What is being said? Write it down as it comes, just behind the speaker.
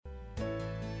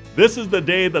This is the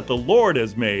day that the Lord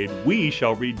has made. We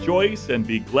shall rejoice and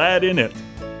be glad in it.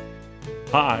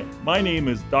 Hi, my name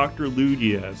is Dr. Lou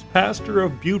Diaz, pastor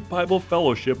of Butte Bible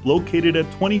Fellowship located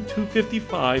at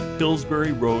 2255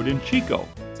 Pillsbury Road in Chico.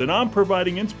 And I'm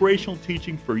providing inspirational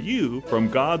teaching for you from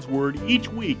God's Word each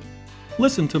week.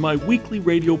 Listen to my weekly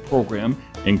radio program,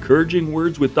 Encouraging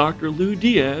Words with Dr. Lou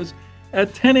Diaz,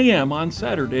 at 10 a.m. on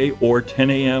Saturday or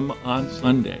 10 a.m. on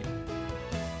Sunday.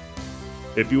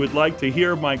 If you would like to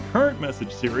hear my current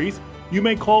message series, you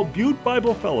may call Butte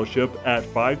Bible Fellowship at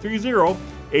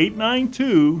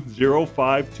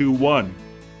 530-892-0521.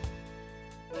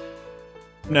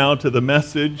 Now to the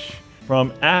message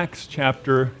from Acts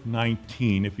chapter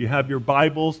 19. If you have your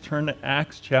Bibles, turn to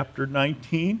Acts chapter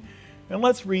 19, and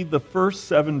let's read the first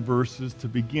 7 verses to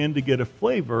begin to get a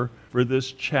flavor for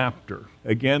this chapter.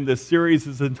 Again, this series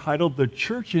is entitled The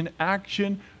Church in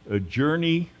Action, A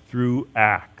Journey Through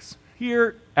Acts.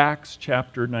 Here, Acts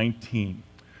chapter 19.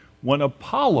 When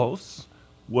Apollos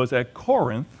was at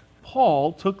Corinth,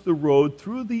 Paul took the road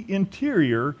through the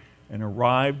interior and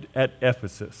arrived at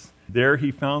Ephesus. There he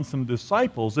found some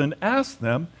disciples and asked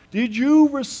them, "Did you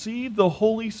receive the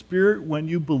Holy Spirit when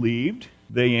you believed?"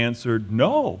 They answered,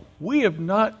 "No, we have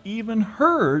not even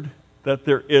heard that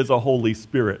there is a Holy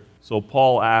Spirit." So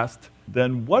Paul asked,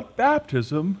 "Then what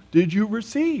baptism did you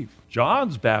receive?"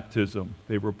 "John's baptism,"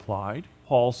 they replied.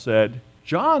 Paul said,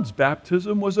 "John's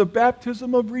baptism was a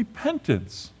baptism of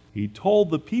repentance. He told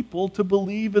the people to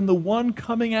believe in the one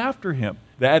coming after him,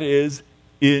 that is,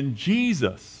 in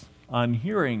Jesus." On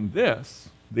hearing this,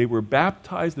 they were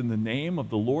baptized in the name of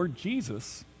the Lord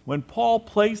Jesus. When Paul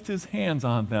placed his hands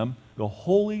on them, the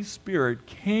Holy Spirit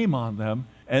came on them,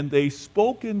 and they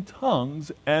spoke in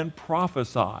tongues and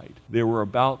prophesied. There were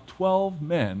about 12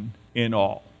 men in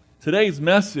all. Today's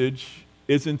message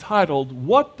is entitled,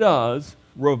 "What Does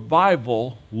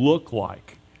Revival Look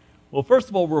Like?" Well, first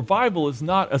of all, revival is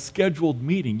not a scheduled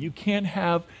meeting. You can't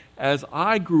have, as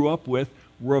I grew up with,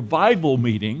 revival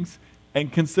meetings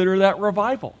and consider that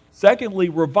revival. Secondly,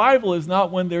 revival is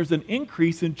not when there's an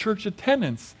increase in church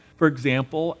attendance. For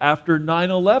example, after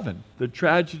 9/11, the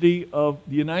tragedy of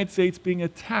the United States being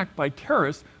attacked by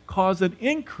terrorists caused an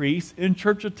increase in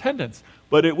church attendance.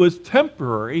 But it was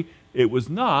temporary. It was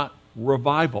not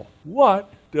revival. What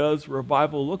does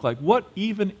revival look like? What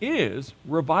even is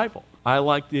revival? I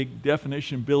like the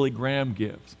definition Billy Graham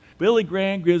gives. Billy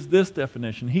Graham gives this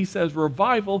definition. He says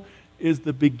revival is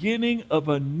the beginning of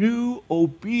a new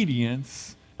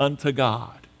obedience unto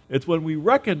God. It's when we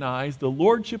recognize the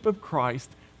lordship of Christ,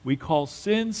 we call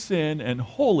sin, sin, and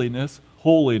holiness,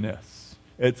 holiness.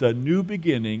 It's a new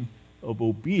beginning of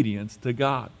obedience to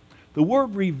God. The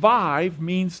word revive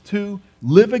means to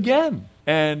live again.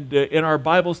 And in our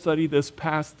Bible study this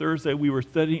past Thursday, we were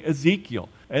studying Ezekiel.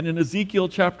 And in Ezekiel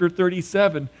chapter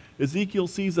 37, Ezekiel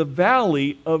sees a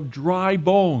valley of dry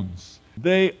bones.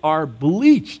 They are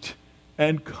bleached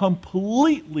and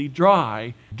completely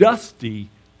dry, dusty,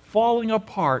 falling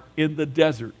apart in the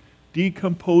desert,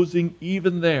 decomposing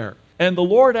even there. And the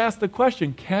Lord asked the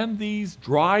question, can these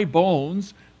dry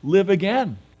bones live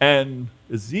again? And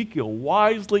Ezekiel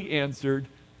wisely answered,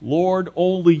 "Lord,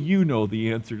 only you know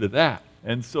the answer to that."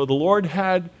 And so the Lord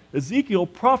had Ezekiel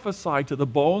prophesy to the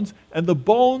bones, and the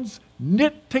bones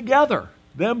knit together.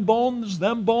 Them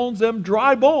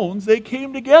dry bones, they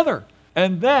came together.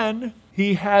 And then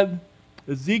he had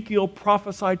Ezekiel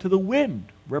prophesy to the wind,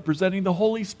 representing the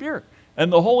Holy Spirit.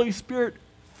 And the Holy Spirit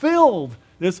filled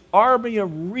this army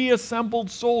of reassembled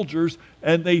soldiers,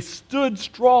 and they stood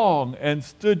strong and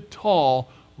stood tall,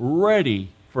 ready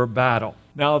for battle.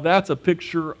 Now that's a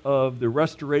picture of the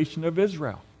restoration of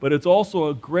Israel, but it's also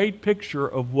a great picture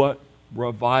of what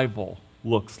revival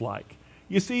looks like.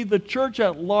 You see, the church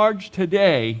at large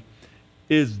today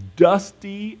is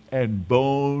dusty and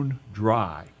bone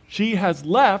dry. She has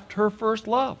left her first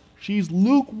love. She's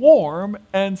lukewarm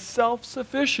and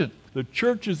self-sufficient. The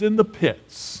church is in the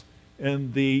pits,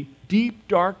 in the deep,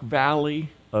 dark valley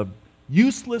of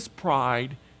useless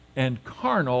pride and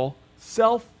carnal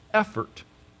self-effort,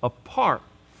 apart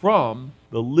from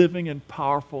the living and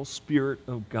powerful Spirit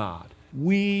of God.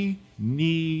 We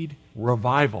need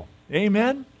revival.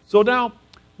 Amen? So now,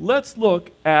 let's look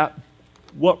at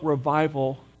what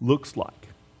revival looks like.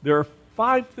 There are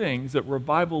 5 things that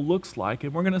revival looks like,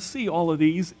 and we're going to see all of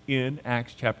these in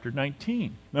Acts chapter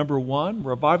 19. Number 1,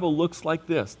 revival looks like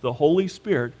this. The Holy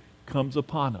Spirit comes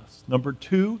upon us. Number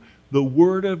 2, the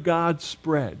Word of God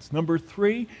spreads. Number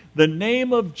 3, the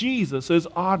name of Jesus is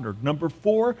honored. Number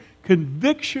 4,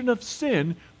 conviction of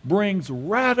sin brings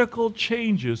radical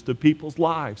changes to people's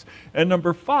lives. And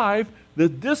number 5, the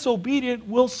disobedient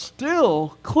will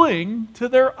still cling to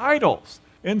their idols.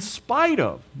 in spite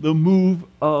of the move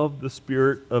of the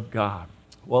Spirit of God.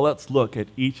 Well, let's look at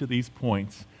each of these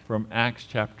points from Acts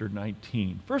chapter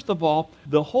 19. First of all,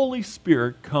 the Holy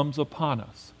Spirit comes upon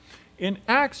us. In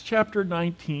Acts chapter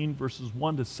 19, verses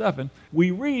 1 to 7, we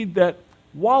read that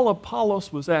while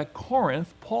Apollos was at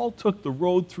Corinth, Paul took the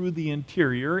road through the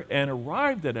interior and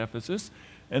arrived at Ephesus,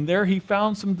 and there he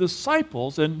found some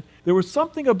disciples, and there was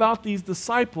something about these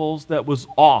disciples that was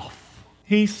off.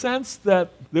 He sensed that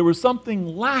there was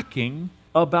something lacking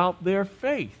about their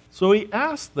faith. So he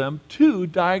asked them two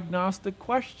diagnostic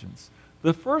questions.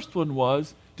 The first one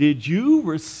was, did you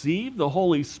receive the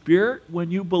Holy Spirit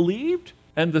when you believed?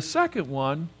 And the second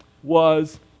one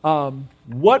was,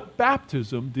 what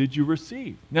baptism did you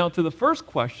receive? Now, to the first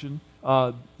question,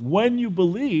 when you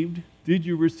believed, did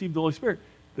you receive the Holy Spirit?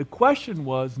 The question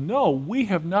was, no, we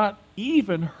have not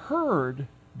even heard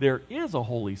there is a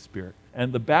Holy Spirit.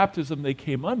 And the baptism they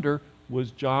came under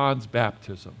was John's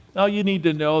baptism. Now, you need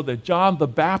to know that John the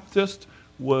Baptist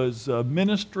was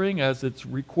ministering, as it's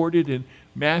recorded in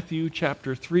Matthew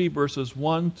chapter 3, verses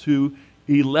 1 to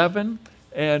 11.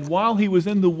 And while he was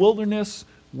in the wilderness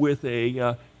with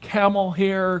a camel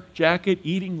hair jacket,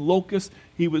 eating locusts,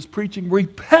 he was preaching,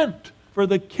 repent, for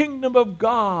the kingdom of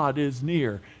God is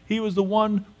near. He was the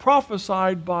one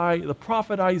prophesied by the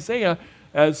prophet Isaiah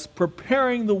as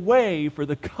preparing the way for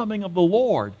the coming of the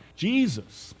Lord,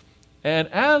 Jesus. And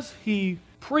as he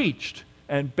preached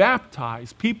and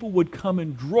baptized, people would come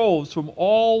in droves from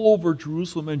all over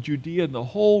Jerusalem and Judea and the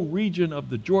whole region of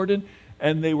the Jordan,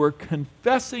 and they were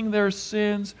confessing their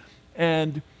sins,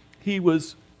 and he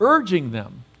was urging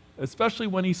them, especially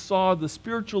when he saw the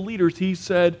spiritual leaders, he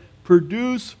said,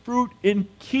 produce fruit in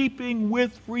keeping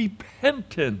with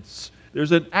repentance.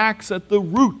 There's an axe at the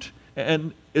root,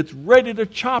 and it's ready to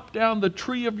chop down the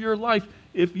tree of your life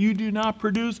if you do not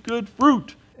produce good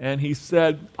fruit. And he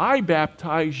said, I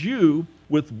baptize you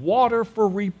with water for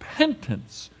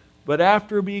repentance, but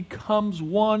after me comes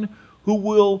one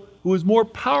who is more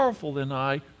powerful than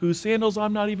I, whose sandals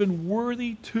I'm not even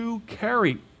worthy to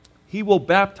carry. He will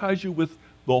baptize you with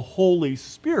the Holy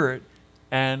Spirit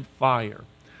and fire.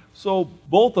 So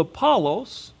both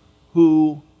Apollos,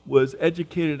 who was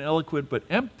educated and eloquent but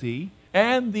empty,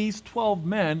 and these 12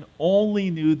 men only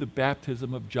knew the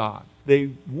baptism of John.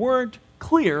 They weren't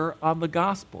clear on the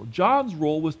gospel. John's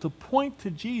role was to point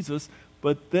to Jesus,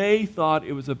 but they thought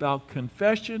it was about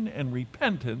confession and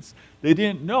repentance. They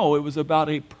didn't know it was about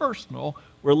a personal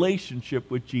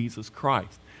relationship with Jesus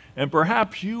Christ. And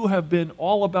perhaps you have been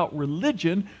all about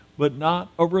religion, but not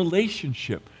a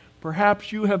relationship.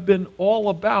 Perhaps you have been all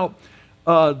about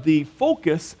the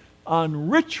focus on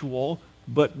ritual,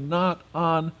 but not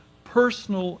on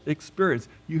personal experience.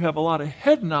 You have a lot of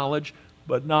head knowledge,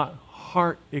 but not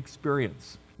heart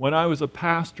experience. When I was a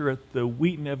pastor at the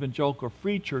Wheaton Evangelical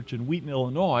Free Church in Wheaton,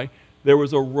 Illinois, there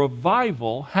was a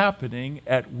revival happening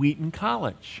at Wheaton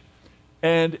College.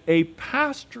 And a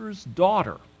pastor's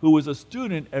daughter, who was a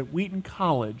student at Wheaton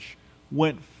College,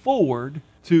 went forward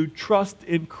to trust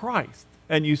in Christ.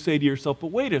 And you say to yourself,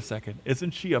 but wait a second,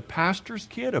 isn't she a pastor's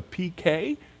kid, a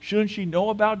PK? Shouldn't she know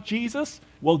about Jesus?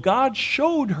 Well, God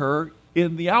showed her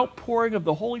in the outpouring of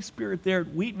the Holy Spirit there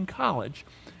at Wheaton College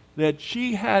that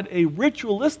she had a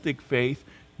ritualistic faith,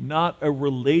 not a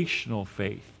relational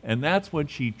faith. And that's when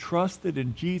she trusted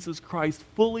in Jesus Christ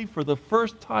fully for the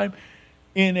first time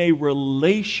in a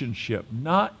relationship,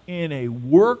 not in a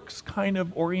works kind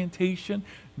of orientation,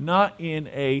 not in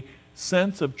a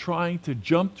sense of trying to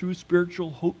jump through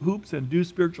spiritual hoops and do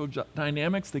spiritual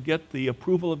dynamics to get the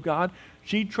approval of God.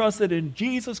 She trusted in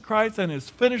Jesus Christ and his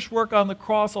finished work on the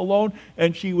cross alone,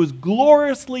 and she was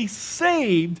gloriously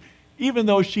saved, even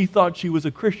though she thought she was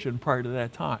a Christian prior to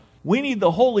that time. We need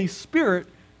the Holy Spirit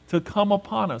to come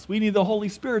upon us. We need the Holy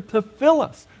Spirit to fill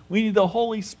us. We need the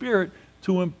Holy Spirit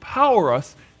to empower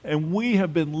us, and we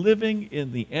have been living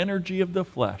in the energy of the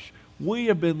flesh. We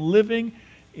have been living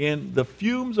in the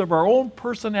fumes of our own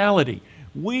personality.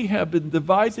 We have been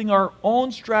devising our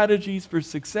own strategies for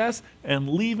success and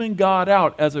leaving God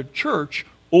out as a church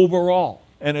overall.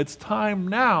 And it's time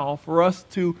now for us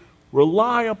to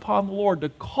rely upon the Lord, to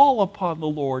call upon the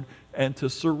Lord, and to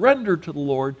surrender to the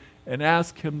Lord and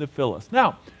ask him to fill us.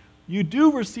 Now, you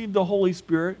do receive the Holy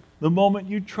Spirit the moment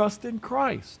you trust in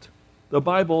Christ. The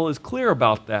Bible is clear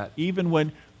about that. Even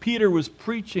when Peter was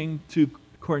preaching to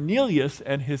Cornelius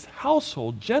and his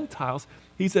household, Gentiles,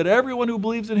 He said, everyone who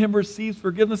believes in him receives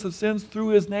forgiveness of sins through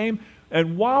his name.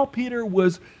 And while Peter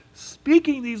was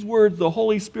speaking these words, the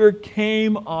Holy Spirit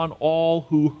came on all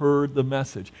who heard the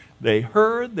message. They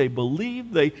heard, they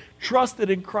believed, they trusted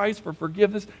in Christ for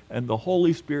forgiveness, and the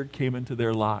Holy Spirit came into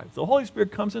their lives. The Holy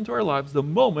Spirit comes into our lives the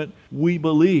moment we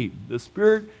believe. The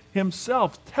Spirit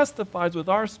himself testifies with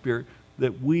our spirit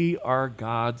that we are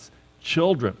God's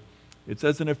children. It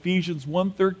says in Ephesians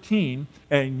 1:13,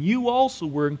 and you also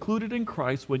were included in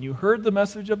Christ when you heard the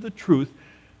message of the truth,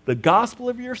 the gospel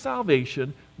of your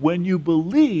salvation. When you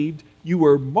believed, you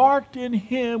were marked in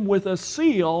him with a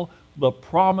seal, the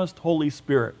promised Holy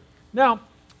Spirit. Now,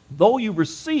 though you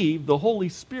received the Holy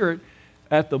Spirit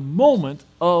at the moment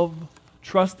of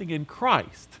trusting in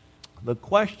Christ, the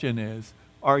question is,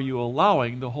 are you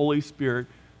allowing the Holy Spirit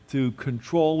to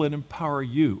control and empower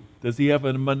you? Does he have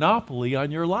a monopoly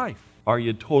on your life? Are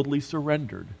you totally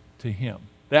surrendered to him?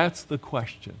 That's the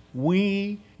question.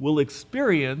 We will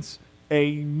experience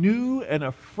a new and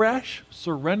a fresh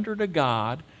surrender to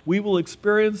God. We will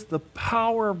experience the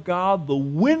power of God, the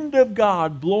wind of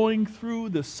God blowing through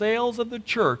the sails of the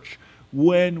church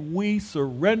when we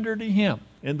surrender to him.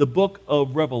 In the book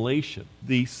of Revelation,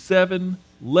 the 7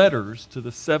 letters to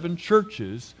the 7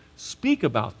 churches speak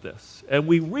about this. And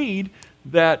we read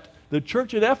that the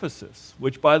church at Ephesus,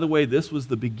 which, by the way, this was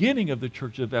the beginning of the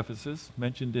church of Ephesus,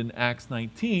 mentioned in Acts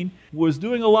 19, was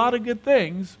doing a lot of good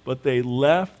things, but they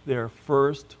left their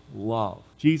first love.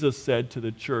 Jesus said to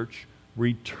the church,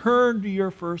 return to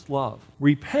your first love.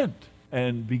 Repent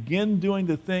and begin doing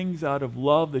the things out of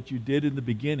love that you did in the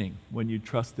beginning when you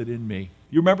trusted in me.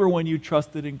 You remember when you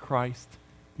trusted in Christ?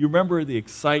 You remember the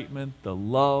excitement, the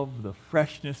love, the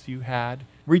freshness you had?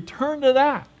 Return to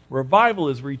that. Revival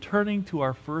is returning to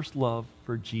our first love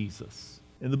for Jesus.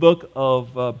 In the book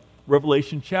of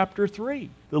Revelation chapter 3,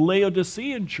 the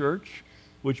Laodicean church,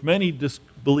 which many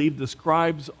believe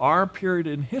describes our period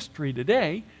in history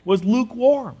today, was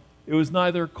lukewarm. It was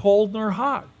neither cold nor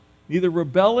hot, neither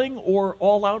rebelling or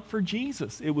all out for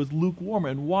Jesus. It was lukewarm.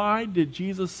 And why did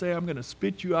Jesus say, I'm going to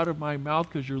spit you out of my mouth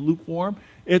because you're lukewarm?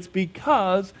 It's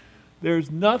because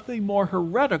there's nothing more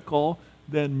heretical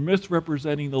than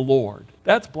misrepresenting the Lord.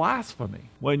 That's blasphemy.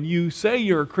 When you say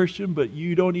you're a Christian, but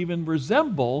you don't even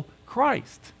resemble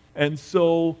Christ. And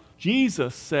so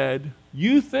Jesus said,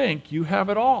 you think you have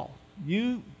it all.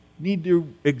 You need to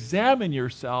examine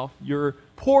yourself, your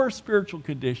poor spiritual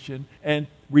condition, and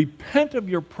repent of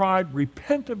your pride,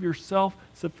 repent of your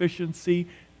self-sufficiency,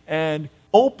 and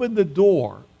open the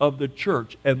door of the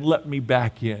church and let me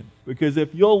back in. Because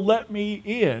if you'll let me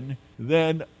in,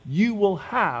 then you will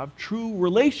have true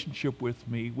relationship with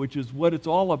me, which is what it's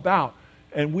all about.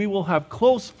 And we will have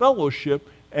close fellowship,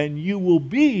 and you will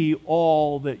be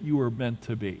all that you are meant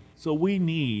to be. So we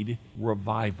need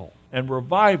revival. And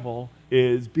revival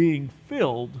is being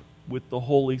filled with the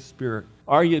Holy Spirit.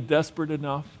 Are you desperate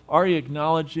enough? Are you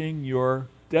acknowledging your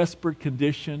desperate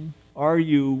condition? Are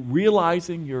you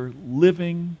realizing you're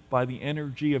living by the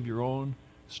energy of your own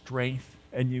strength?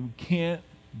 And you can't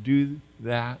do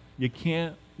that. You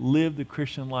can't live the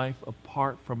Christian life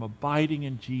apart from abiding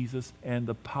in Jesus and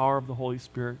the power of the Holy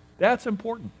Spirit. That's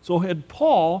important. So had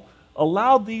Paul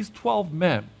allowed these 12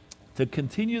 men to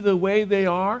continue the way they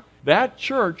are, that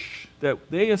church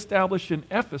that they established in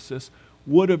Ephesus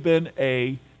would have been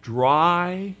a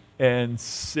dry and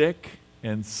sick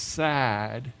and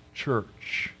sad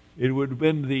church. It would have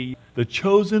been the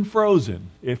chosen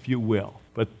frozen, if you will.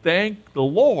 But thank the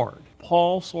Lord,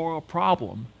 Paul saw a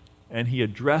problem and he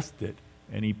addressed it,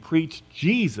 and he preached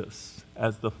Jesus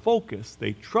as the focus.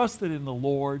 They trusted in the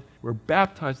Lord, were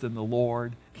baptized in the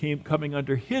Lord, coming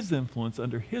under his influence,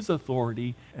 under his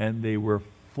authority, and they were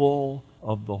full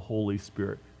of the Holy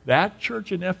Spirit. That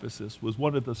church in Ephesus was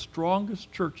one of the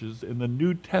strongest churches in the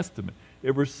New Testament.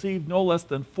 It received no less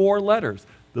than 4 letters: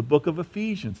 the book of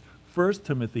Ephesians, 1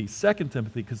 Timothy, 2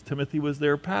 Timothy, because Timothy was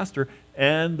their pastor,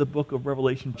 and the book of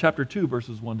Revelation, chapter 2,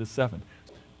 verses 1 to 7.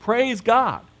 Praise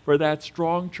God for that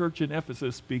strong church in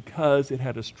Ephesus, because it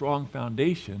had a strong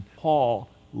foundation. Paul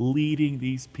leading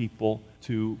these people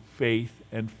to faith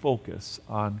and focus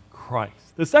on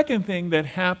Christ. The second thing that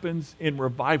happens in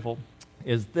revival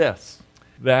is this,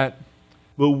 that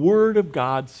the Word of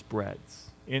God spreads.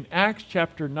 In Acts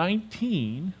chapter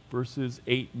 19, verses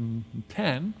 8 and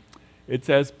 10, it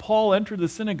says, Paul entered the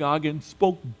synagogue and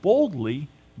spoke boldly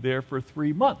there for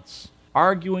 3 months,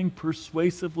 arguing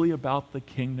persuasively about the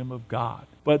kingdom of God.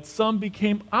 But some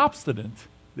became obstinate.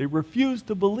 They refused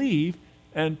to believe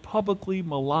and publicly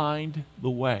maligned the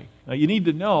way. Now you need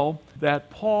to know that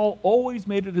Paul always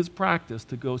made it his practice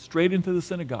to go straight into the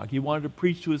synagogue. He wanted to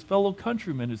preach to his fellow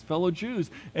countrymen, his fellow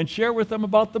Jews, and share with them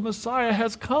about the Messiah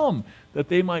has come, that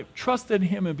they might trust in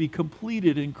him and be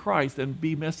completed in Christ and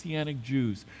be Messianic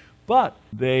Jews. But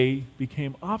they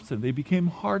became obstinate. They became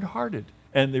hard-hearted,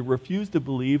 and they refused to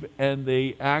believe, and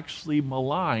they actually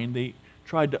maligned. They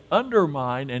tried to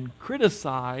undermine and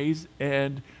criticize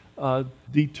and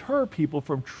deter people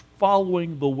from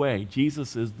following the way.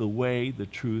 Jesus is the way, the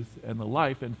truth, and the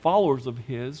life, and followers of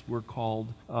his were called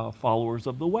followers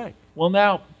of the way. Well,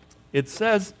 now, it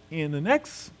says in the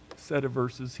next set of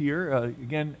verses here,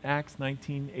 again, Acts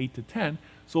 19, 8-10,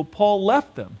 so Paul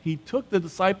left them. He took the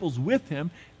disciples with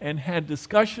him and had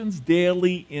discussions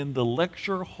daily in the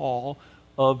lecture hall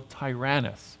of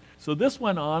Tyrannus. So this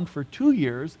went on for 2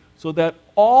 years, so that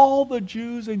all the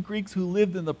Jews and Greeks who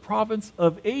lived in the province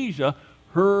of Asia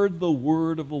heard the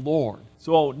word of the Lord.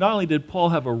 So not only did Paul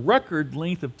have a record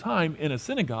length of time in a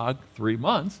synagogue, 3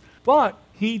 months, but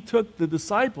he took the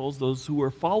disciples, those who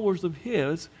were followers of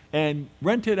his, and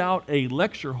rented out a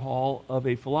lecture hall of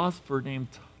a philosopher named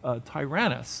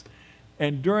Tyrannus.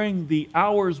 And during the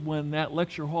hours when that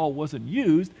lecture hall wasn't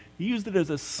used, he used it as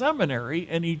a seminary,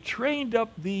 and he trained up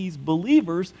these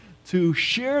believers to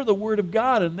share the word of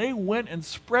God, and they went and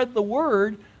spread the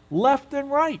word left and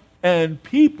right. And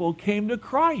people came to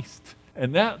Christ.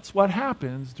 And that's what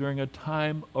happens during a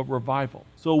time of revival.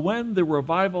 So when the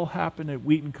revival happened at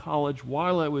Wheaton College,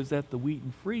 while I was at the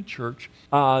Wheaton Free Church,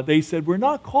 they said, we're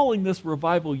not calling this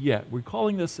revival yet. We're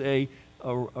calling this a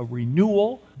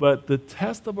renewal, but the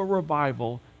test of a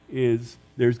revival is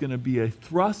there's going to be a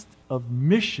thrust of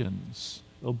missions.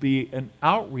 There'll be an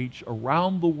outreach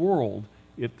around the world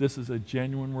if this is a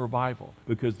genuine revival,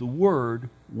 because the word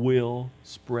will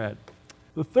spread.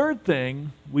 The third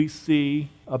thing we see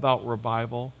about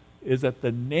revival is that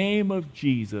the name of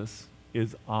Jesus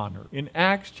is honored. In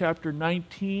Acts chapter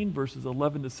 19, verses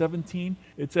 11-17,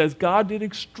 it says, God did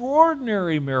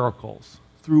extraordinary miracles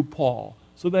through Paul,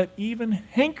 so that even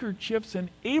handkerchiefs and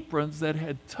aprons that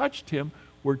had touched him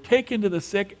were taken to the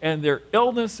sick, and their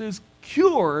illnesses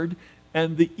cured,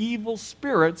 and the evil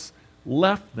spirits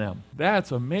left them.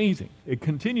 That's amazing. It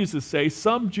continues to say,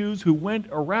 some Jews who went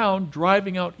around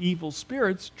driving out evil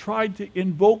spirits tried to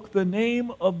invoke the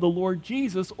name of the Lord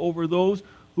Jesus over those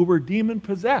who were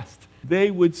demon-possessed.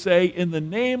 They would say, in the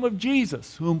name of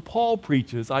Jesus, whom Paul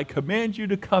preaches, I command you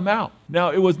to come out. Now,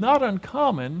 it was not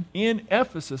uncommon in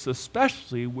Ephesus,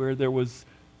 especially where there was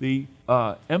the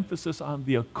emphasis on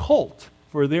the occult,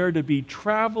 for there to be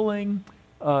traveling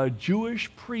Jewish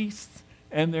priests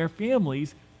and their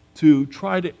families to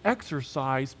try to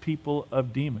exorcise people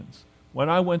of demons. When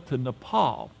I went to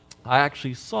Nepal, I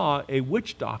actually saw a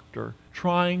witch doctor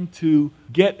trying to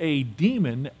get a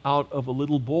demon out of a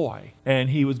little boy. And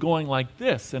he was going like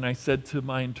this. And I said to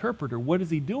my interpreter, what is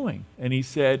he doing? And he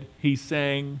said, he's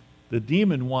saying, the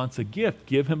demon wants a gift.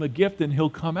 Give him a gift and he'll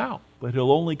come out. But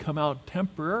he'll only come out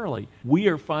temporarily. We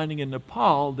are finding in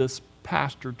Nepal, this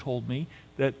pastor told me,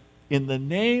 that in the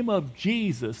name of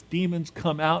Jesus, demons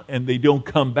come out and they don't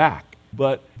come back.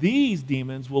 But these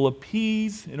demons will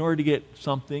appease in order to get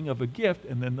something of a gift,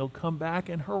 and then they'll come back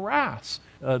and harass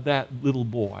that little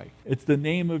boy. It's the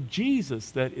name of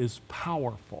Jesus that is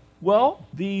powerful. Well,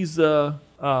 these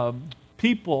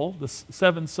people, the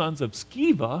 7 sons of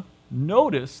Sceva,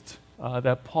 noticed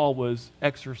that Paul was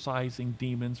exorcising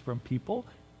demons from people,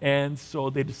 and so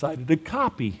they decided to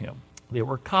copy him. They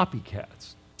were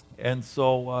copycats. And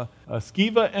so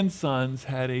Sceva and Sons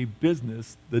had a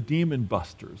business, the Demon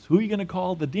Busters. Who are you going to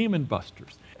call the Demon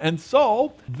Busters? And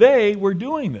so they were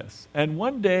doing this. And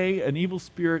one day an evil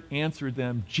spirit answered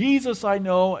them, Jesus I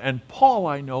know and Paul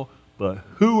I know, but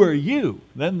who are you?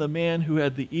 Then the man who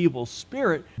had the evil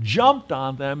spirit jumped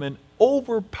on them and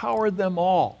overpowered them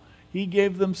all. He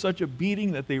gave them such a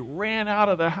beating that they ran out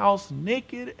of the house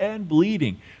naked and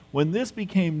bleeding. When this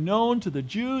became known to the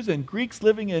Jews and Greeks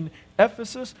living in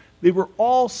Ephesus, they were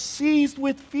all seized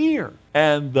with fear.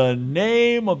 And the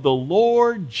name of the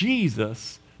Lord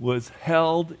Jesus was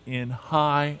held in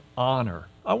high honor.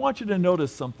 I want you to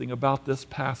notice something about this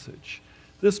passage.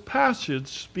 This passage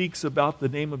speaks about the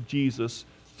name of Jesus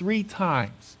 3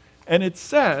 times. And it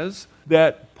says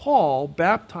that Paul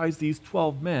baptized these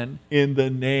 12 men in the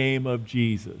name of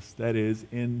Jesus. That is,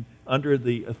 under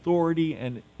the authority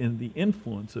and in the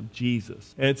influence of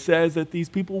Jesus. And it says that these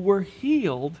people were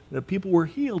healed,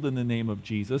 in the name of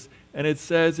Jesus. And it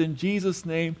says in Jesus'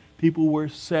 name, people were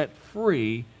set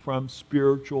free from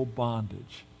spiritual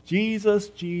bondage. Jesus,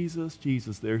 Jesus,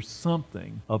 Jesus. There's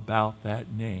something about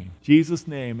that name. Jesus'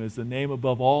 name is the name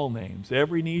above all names.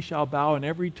 Every knee shall bow and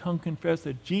every tongue confess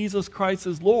that Jesus Christ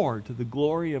is Lord, to the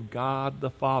glory of God the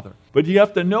Father. But you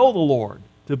have to know the Lord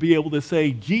to be able to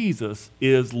say Jesus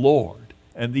is Lord.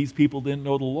 And these people didn't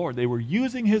know the Lord. They were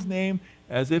using his name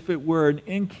as if it were an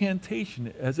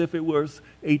incantation, as if it was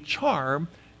a charm.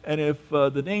 And if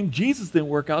the name Jesus didn't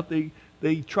work out,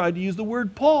 they tried to use the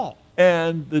word Paul.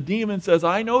 And the demon says,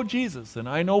 I know Jesus and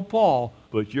I know Paul,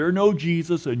 but you're no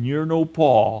Jesus and you're no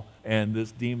Paul. And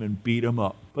this demon beat him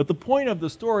up. But the point of the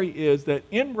story is that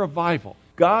in revival,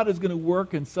 God is going to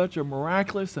work in such a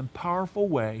miraculous and powerful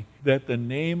way that the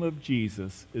name of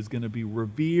Jesus is going to be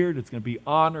revered, it's going to be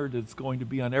honored, it's going to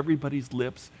be on everybody's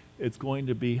lips, it's going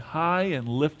to be high and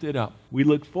lifted up. We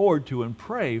look forward to and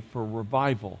pray for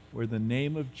revival where the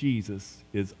name of Jesus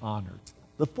is honored.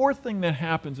 The fourth thing that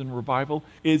happens in revival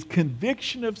is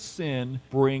conviction of sin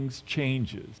brings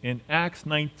changes. In Acts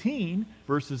 19,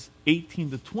 verses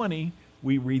 18 to 20,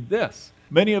 we read this.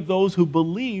 Many of those who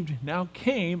believed now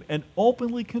came and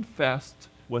openly confessed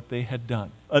what they had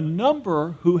done. A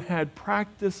number who had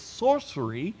practiced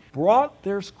sorcery brought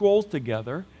their scrolls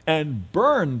together and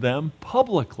burned them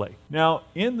publicly. Now,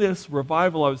 in this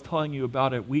revival I was telling you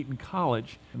about at Wheaton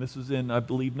College, and this was in, I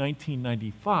believe,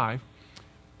 1995,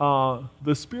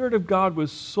 the Spirit of God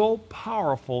was so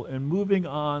powerful in moving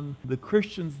on the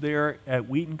Christians there at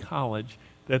Wheaton College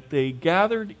that they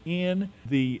gathered in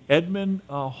the Edmund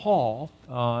Hall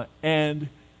and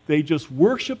they just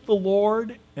worshiped the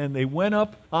Lord, and they went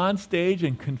up on stage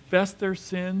and confessed their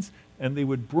sins, and they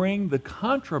would bring the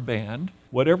contraband,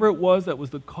 whatever it was that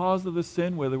was the cause of the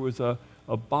sin, whether it was a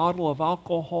bottle of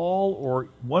alcohol or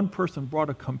one person brought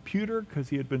a computer because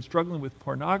he had been struggling with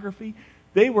pornography.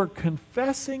 They were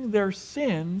confessing their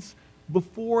sins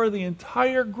before the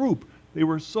entire group. They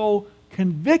were so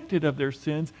convicted of their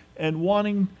sins and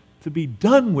wanting to be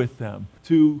done with them,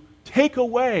 to take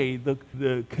away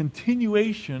the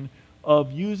continuation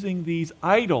of using these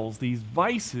idols, these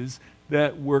vices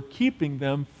that were keeping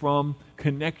them from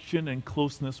connection and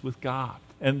closeness with God.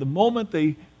 And the moment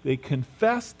they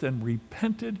confessed and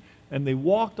repented and they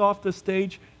walked off the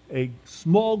stage, a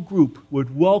small group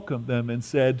would welcome them and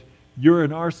said, "You're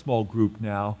in our small group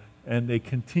now." And they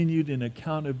continued in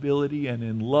accountability and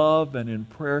in love and in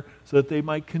prayer so that they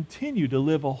might continue to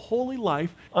live a holy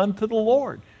life unto the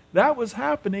Lord. That was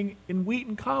happening in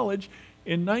Wheaton College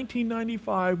in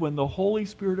 1995 when the Holy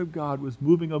Spirit of God was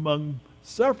moving among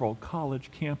several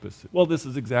college campuses. Well, this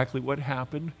is exactly what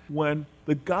happened when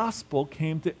the gospel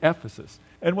came to Ephesus.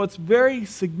 And what's very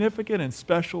significant and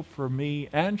special for me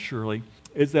and Shirley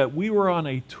is that we were on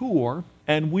a tour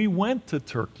and we went to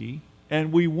Turkey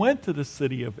and we went to the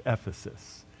city of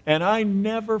Ephesus. And I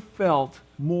never felt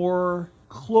more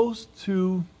close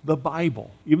to the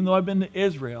Bible. Even though I've been to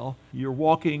Israel, you're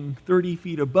walking 30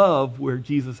 feet above where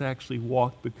Jesus actually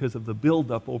walked because of the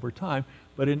buildup over time.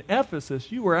 But in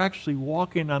Ephesus, you were actually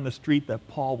walking on the street that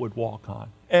Paul would walk on.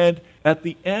 And at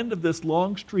the end of this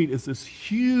long street is this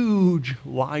huge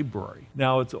library.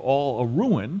 Now, it's all a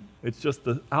ruin. It's just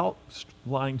the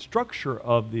outline structure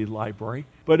of the library.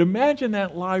 But imagine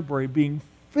that library being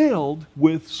filled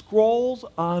with scrolls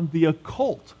on the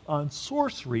occult, on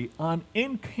sorcery, on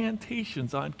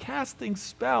incantations, on casting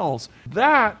spells.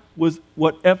 That was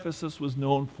what Ephesus was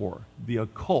known for, the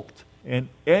occult. And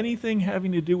anything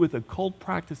having to do with occult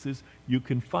practices, you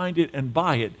can find it and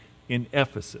buy it in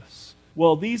Ephesus.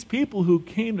 Well, these people who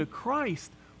came to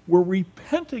Christ were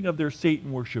repenting of their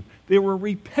Satan worship. They were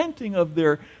repenting of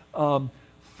their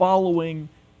following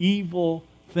evil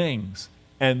things,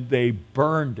 and they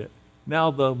burned it.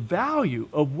 Now, the value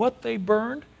of what they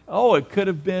burned, it could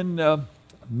have been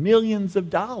millions of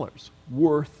dollars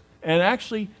worth. And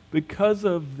actually, because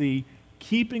of the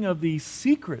keeping of these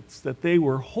secrets that they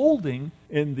were holding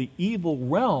in the evil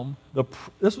realm,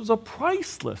 this was a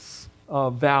priceless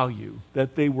value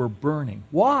that they were burning.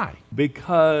 Why?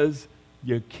 Because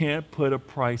you can't put a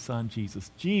price on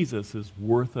Jesus. Jesus is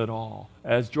worth it all.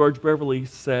 As George Beverly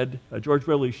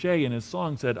Shea in his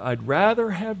song said, "I'd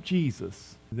rather have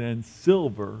Jesus than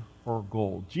silver or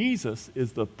gold." Jesus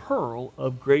is the pearl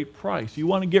of great price. You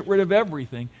want to get rid of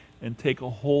everything and take a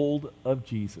hold of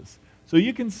Jesus. So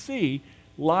you can see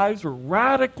lives were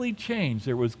radically changed.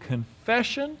 There was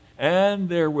confession, and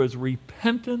there was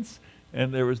repentance,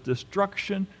 and there was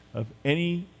destruction of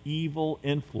any evil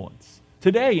influence.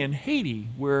 Today in Haiti,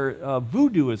 where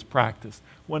voodoo is practiced,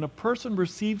 when a person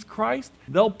receives Christ,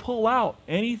 they'll pull out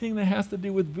anything that has to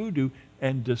do with voodoo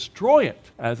and destroy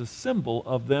it as a symbol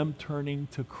of them turning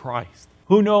to Christ.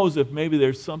 Who knows if maybe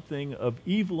there's something of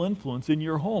evil influence in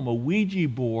your home, a Ouija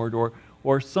board or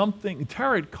or something,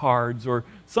 tarot cards, or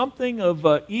something of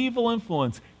evil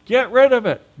influence. Get rid of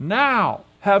it now.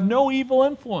 Have no evil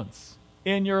influence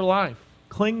in your life.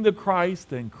 Cling to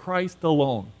Christ and Christ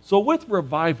alone. So with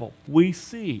revival, we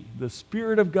see the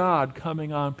Spirit of God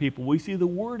coming on people. We see the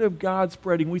Word of God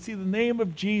spreading. We see the name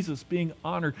of Jesus being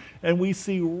honored. And we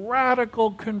see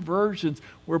radical conversions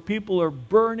where people are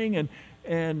burning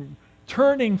and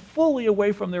turning fully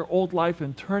away from their old life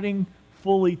and turning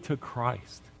fully to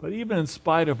Christ. But even in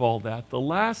spite of all that, the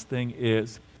last thing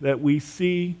is that we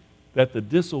see that the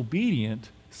disobedient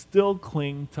still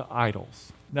cling to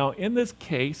idols. Now, in this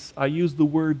case, I use the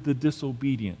word the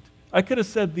disobedient. I could have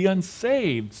said the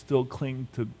unsaved still cling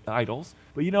to idols.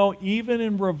 But even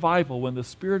in revival, when the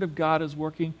Spirit of God is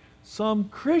working, some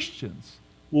Christians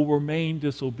will remain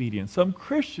disobedient. Some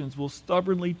Christians will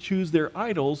stubbornly choose their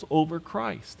idols over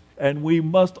Christ. And we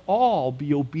must all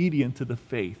be obedient to the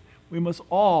faith. We must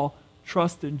all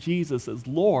trust in Jesus as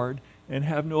Lord and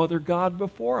have no other God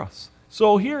before us.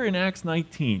 So here in Acts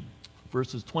 19,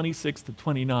 verses 26 to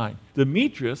 29,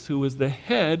 Demetrius, who was the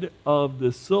head of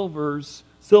the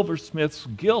silversmiths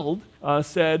guild,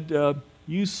 said,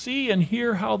 you see and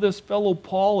hear how this fellow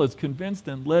Paul is convinced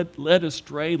and led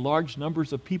astray large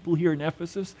numbers of people here in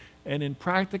Ephesus and in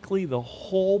practically the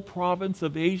whole province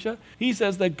of Asia. He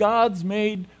says that gods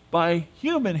made by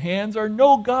human hands are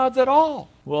no gods at all.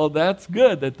 Well, that's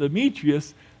good that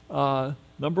Demetrius,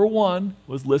 number one,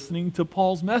 was listening to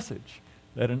Paul's message,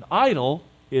 that an idol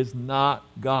is not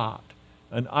God.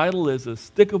 An idol is a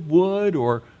stick of wood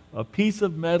or a piece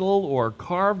of metal or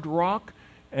carved rock,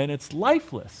 and it's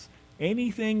lifeless.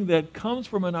 Anything that comes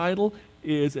from an idol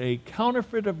is a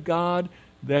counterfeit of God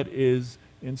that is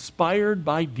inspired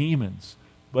by demons.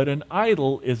 But an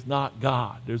idol is not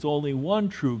God. There's only one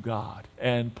true God,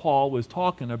 and Paul was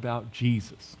talking about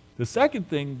Jesus. The second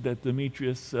thing that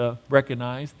Demetrius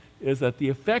recognized is that the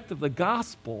effect of the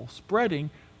gospel spreading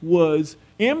was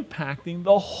impacting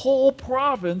the whole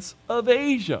province of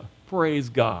Asia. Praise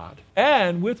God.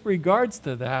 And with regards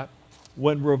to that,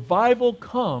 when revival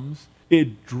comes,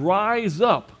 it dries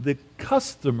up the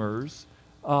customers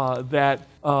that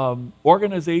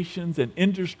organizations and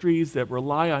industries that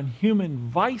rely on human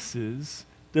vices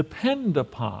depend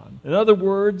upon. In other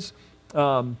words,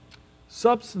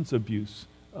 substance abuse,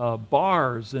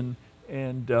 bars and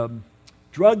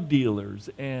drug dealers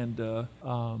and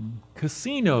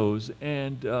casinos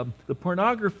and the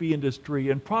pornography industry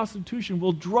and prostitution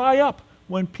will dry up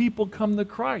when people come to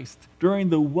Christ. During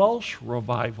the Welsh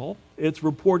revival, it's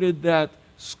reported that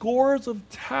scores of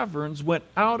taverns went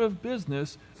out of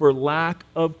business for lack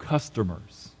of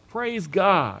customers. Praise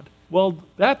God. Well,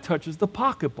 that touches the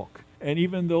pocketbook. And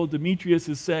even though Demetrius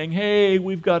is saying, hey,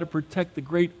 we've got to protect the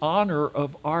great honor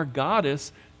of our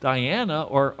goddess, Diana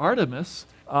or Artemis,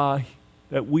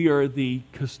 that we are the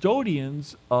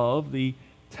custodians of, the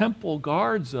temple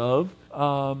guards of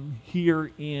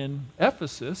here in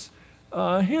Ephesus,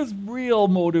 his real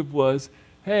motive was,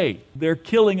 hey, they're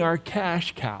killing our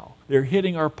cash cow. They're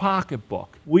hitting our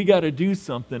pocketbook. We got to do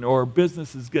something or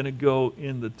business is going to go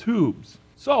in the tubes.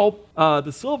 So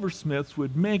the silversmiths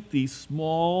would make these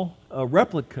small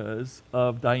replicas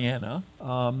of Diana,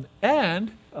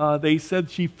 and they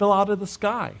said she fell out of the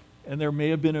sky. And there may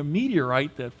have been a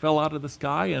meteorite that fell out of the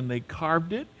sky, and they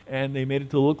carved it, and they made it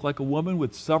to look like a woman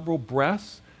with several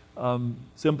breasts,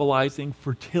 symbolizing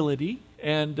fertility.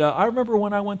 And I remember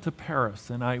when I went to Paris,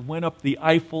 and I went up the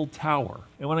Eiffel Tower.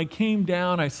 And when I came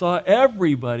down, I saw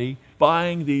everybody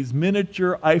buying these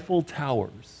miniature Eiffel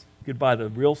Towers. You could buy the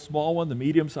real small one, the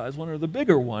medium-sized one, or the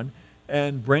bigger one,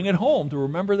 and bring it home to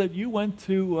remember that you went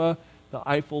to the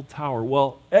Eiffel Tower.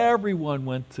 Well, everyone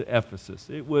went to Ephesus.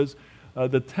 It was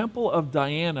the Temple of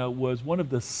Diana was one of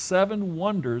the 7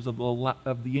 wonders of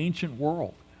the ancient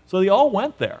world. So they all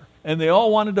went there, and they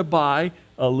all wanted to buy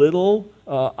a little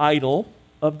idol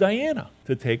of Diana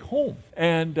to take home.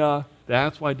 And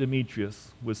that's why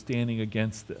Demetrius was standing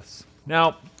against this.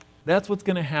 Now, that's what's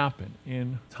going to happen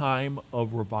in time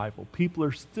of revival. People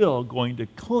are still going to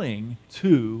cling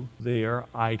to their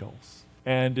idols.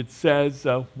 And it says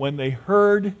when they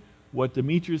heard what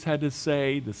Demetrius had to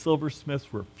say, the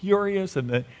silversmiths were furious, and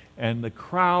the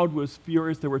crowd was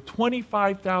furious. There were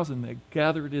 25,000 that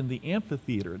gathered in the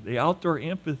amphitheater, the outdoor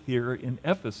amphitheater in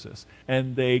Ephesus,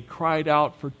 and they cried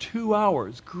out for 2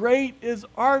 hours, "Great is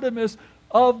Artemis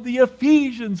of the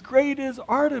Ephesians! Great is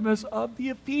Artemis of the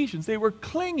Ephesians!" They were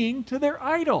clinging to their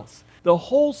idols. The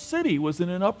whole city was in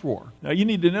an uproar. Now you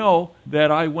need to know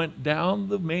that I went down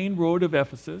the main road of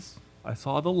Ephesus. I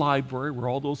saw the library where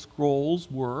all those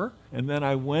scrolls were, and then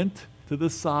I went to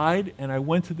the side and I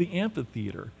went to the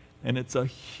amphitheater. And it's a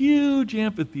huge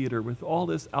amphitheater with all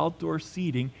this outdoor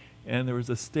seating, and there was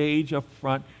a stage up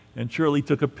front, and Shirley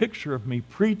took a picture of me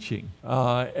preaching.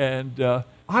 I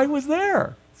was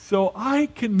there. So I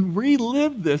can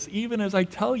relive this even as I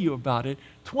tell you about it.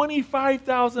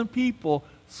 25,000 people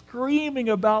screaming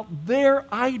about their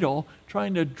idol,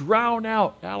 trying to drown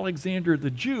out Alexander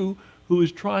the Jew, who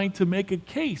is trying to make a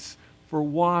case for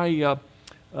why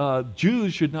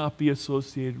Jews should not be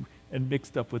associated and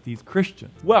mixed up with these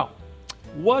Christians. Well,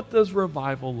 what does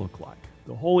revival look like?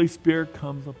 The Holy Spirit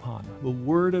comes upon us. The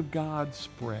Word of God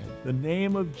spreads. The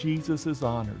name of Jesus is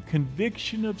honored.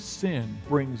 Conviction of sin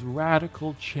brings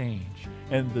radical change,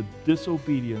 and the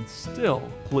disobedient still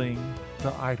cling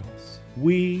to idols.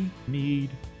 We need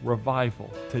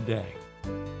revival today.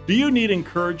 Do you need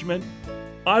encouragement?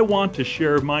 I want to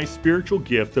share my spiritual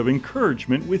gift of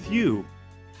encouragement with you.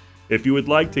 If you would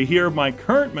like to hear my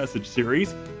current message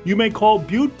series, you may call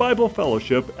Butte Bible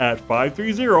Fellowship at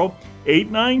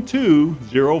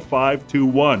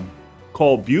 530-892-0521.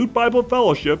 Call Butte Bible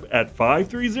Fellowship at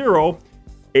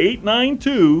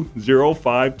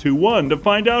 530-892-0521 to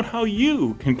find out how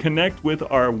you can connect with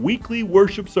our weekly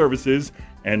worship services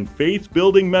and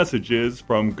faith-building messages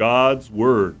from God's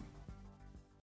Word.